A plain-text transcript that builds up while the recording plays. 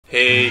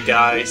Hey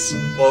guys,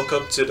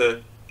 welcome to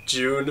the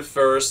June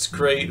 1st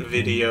crate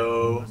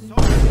video.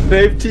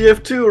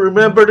 SAVETF2,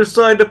 remember to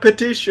sign the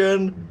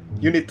petition!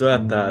 You need to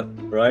add that,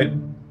 right?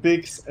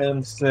 Fix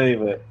and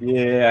save it.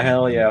 Yeah,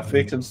 hell yeah.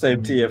 Fix and save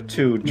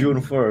TF2, June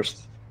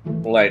 1st.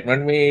 Right,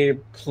 when we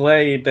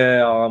play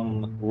the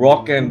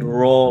rock and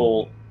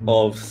roll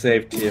of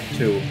Save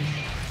TF2.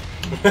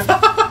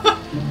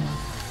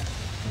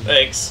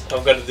 Thanks,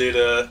 I'm gonna do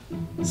the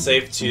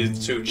Save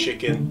TF2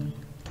 chicken.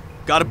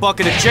 Got a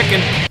bucket of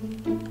chicken.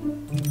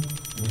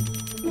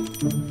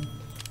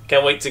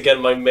 Can't wait to get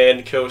my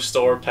Manco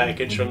store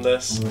package from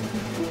this.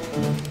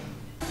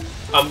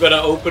 I'm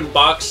gonna open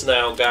box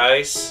now,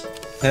 guys.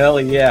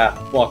 Hell yeah,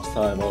 box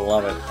time, I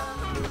love it.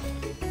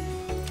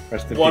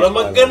 What am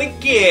I gonna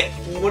get?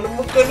 What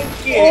am I gonna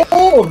get?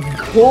 Oh,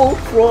 gold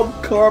from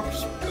curb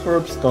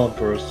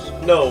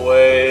stompers. No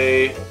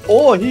way.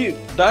 Oh,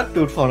 that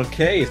dude found a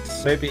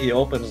case. Maybe he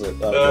opens it.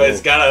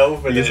 It's gotta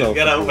open it. It's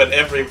gotta open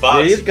every box.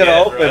 Yeah, he's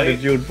gonna open right? it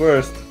June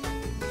 1st.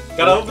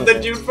 Gotta open the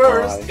June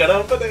 1st. Gotta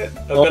open it.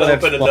 I'm gonna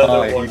open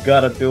another one. You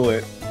gotta do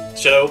it.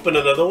 Should I open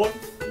another one?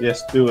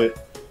 Yes, do it.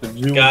 The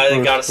June Guys,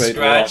 1st gotta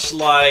scratch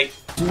like.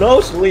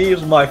 No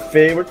sleeves, my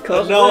favorite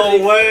cosmetic.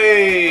 No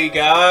way,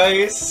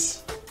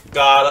 guys.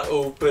 Gotta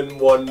open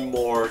one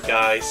more,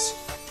 guys.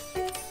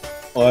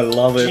 Oh, I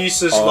love it.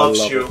 Jesus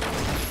loves you.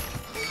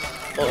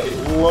 I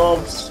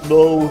love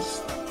snow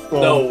stompers.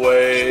 No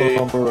way.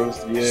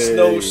 Yay.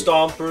 Snow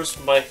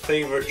stompers, my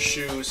favorite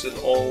shoes in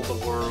all the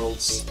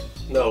worlds.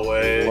 No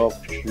way. Love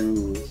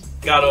shoes.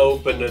 Gotta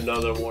open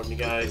another one,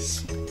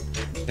 guys.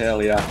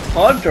 Hell yeah.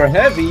 Hunter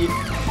heavy.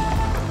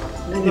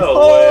 No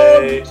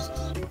way.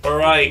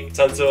 Alright,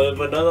 time to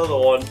open another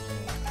one.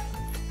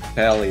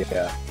 Hell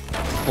yeah.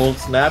 Full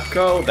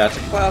Snapco, that's a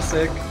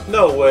classic.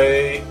 No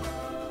way.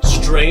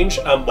 Strange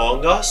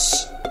Among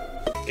Us.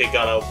 Okay,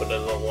 gotta open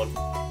another one.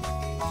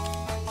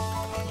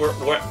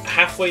 We're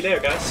halfway there,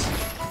 guys.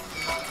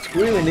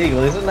 Screaming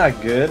Eagle, isn't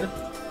that good?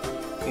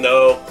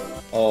 No.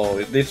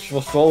 Oh, this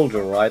was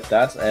Soldier, right?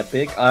 That's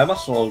epic. I'm a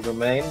Soldier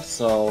main,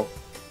 so...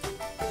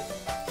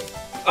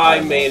 I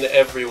main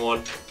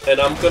everyone, and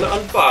I'm gonna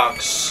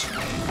unbox.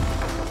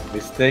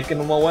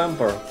 Mistaken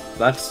November.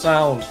 That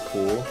sounds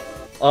cool.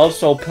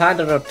 Also,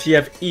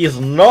 Panda.tf is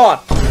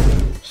not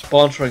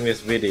sponsoring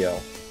this video,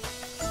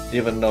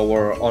 even though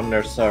we're on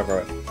their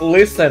server.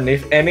 Listen,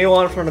 if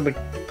anyone from the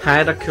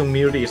Panda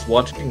community is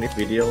watching this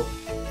video,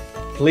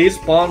 please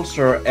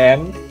sponsor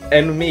and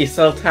me,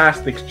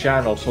 Celtastic's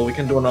channel, so we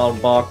can do an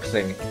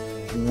unboxing.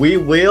 We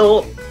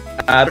will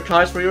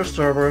advertise for your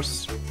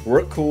servers.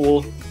 We're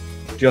cool.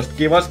 Just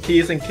give us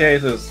keys and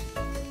cases.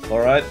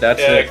 Alright,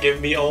 that's it. Yeah,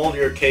 give me all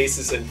your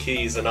cases and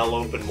keys and I'll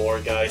open more,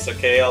 guys.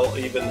 Okay, I'll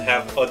even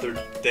have other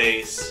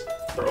days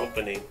for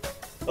opening,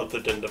 other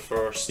than the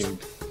first.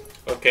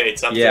 Okay,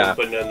 time to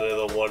open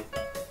another one.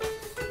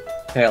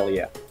 Hell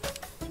yeah.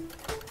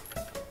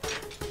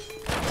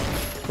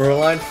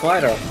 Furline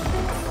Fighter.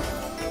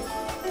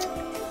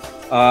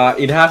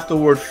 It has the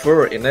word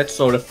fur in it,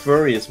 so the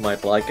furries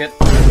might like it.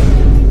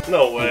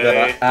 No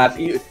way.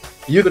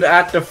 You could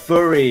add the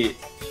furry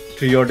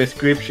to your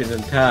description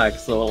and tag,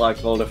 so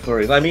like all the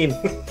furries. I mean,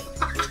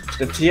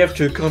 the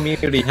TF2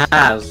 community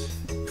has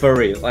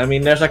furries. I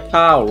mean, there's a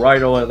cow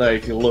right over there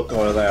if you look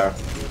over there.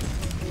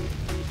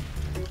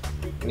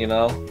 You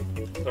know?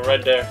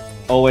 Right there.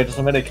 Oh wait, there's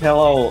a medic.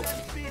 Hello,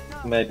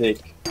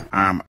 medic.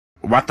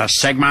 What the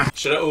Sigma?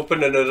 Should I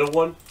open another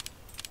one?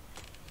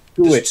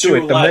 Do it. The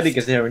left. medic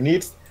is here.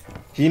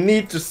 He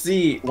needs to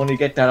see when you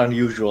get that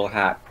unusual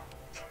hat.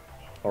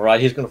 Alright,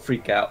 he's gonna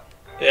freak out.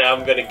 Yeah,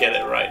 I'm gonna get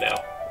it right now.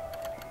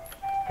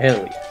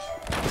 Hell yeah.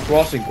 The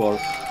crossing guard.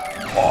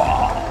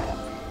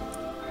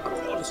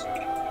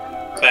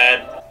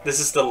 Bad. This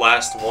is the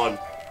last one.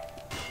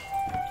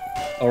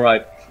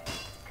 Alright.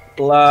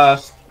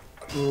 Last.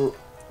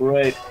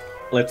 Great.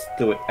 Let's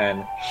do it,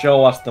 and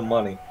show us the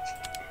money.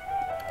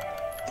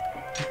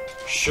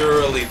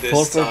 Surely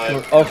this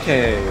time.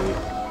 Okay.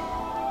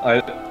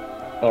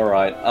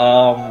 Alright,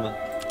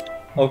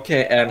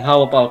 okay, and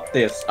how about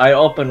this? I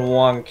open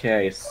one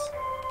case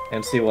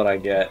and see what I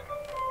get.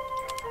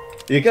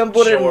 You can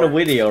put it in the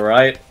video,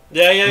 right?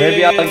 Yeah.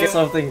 Maybe I'll get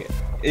something.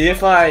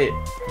 If I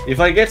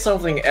get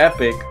something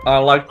epic, I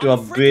like to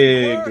have a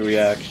big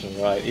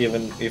reaction, right?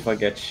 Even if I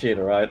get shit,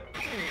 right?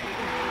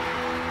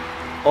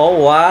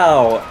 Oh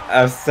wow,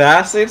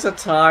 Assassin's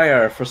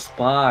attire for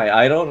Spy.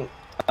 I don't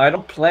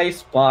play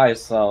Spy,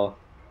 so.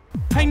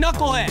 Hey,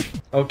 knucklehead!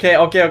 Okay.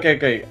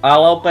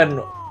 I'll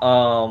open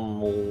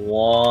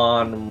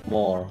one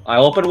more.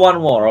 I'll open one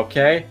more,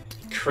 okay?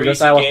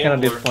 Because I was kind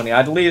of disappointed.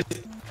 At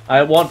least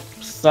I want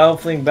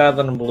something better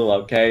than blue,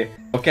 okay?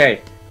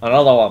 Okay,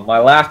 another one. My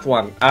last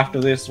one.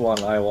 After this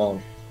one, I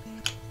won't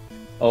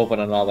open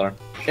another.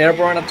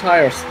 Airborne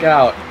attire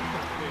Scout.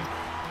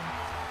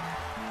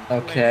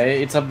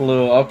 Okay, it's a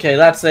blue. Okay,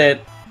 that's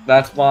it.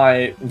 That's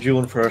my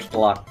June 1st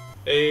luck.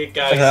 Hey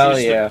guys, here's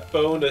the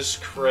bonus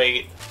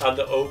crate. Time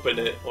to open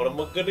it. What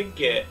am I gonna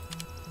get?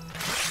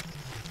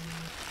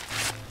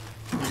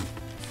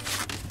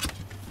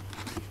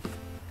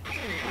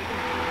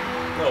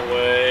 No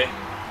way.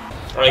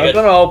 I'm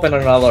gonna open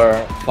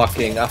another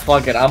fucking...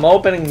 fuck it, I'm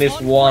opening this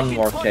one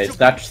more case.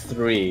 That's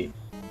 3.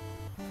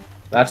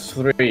 That's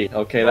 3.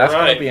 Okay, that's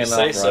gonna be enough,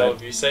 right? So,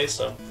 if you say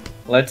so.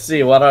 Let's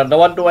see,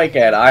 what do I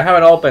get? I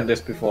haven't opened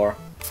this before.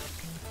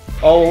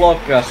 Oh look,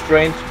 a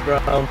strange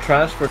ground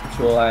transfer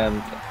tool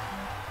and...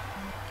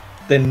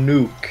 the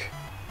nuke.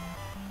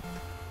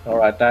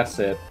 Alright, that's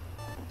it.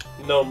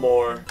 No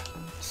more.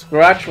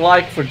 Scratch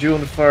like for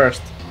June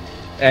 1st.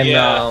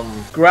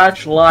 And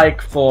scratch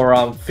like for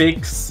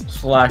FIX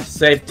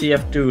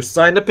 /SAVETF2.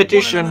 Sign the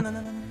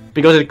petition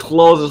because it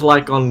closes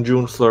like on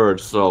June 3rd.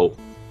 So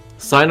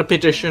sign a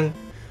petition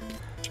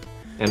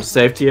and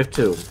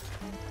SAVETF2.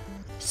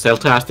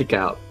 Selltastic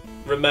out.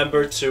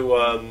 Remember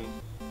to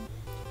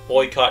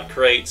boycott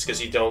crates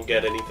because you don't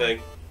get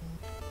anything.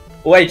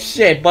 Wait,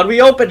 shit! But we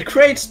opened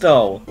crates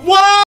though.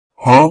 What?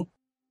 Huh?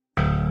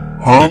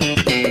 Huh?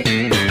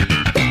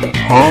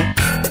 Huh?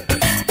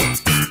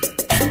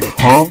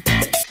 Huh?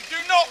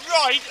 You're not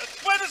right.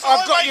 Where does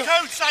highway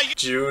code say?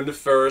 June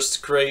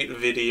 1st crate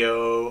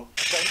video.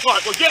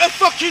 Right, well get a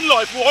fucking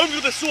life or I'm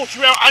gonna sort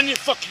you out and you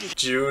fucking...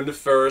 June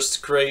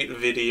 1st crate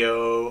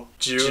video.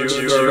 June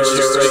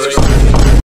 1st.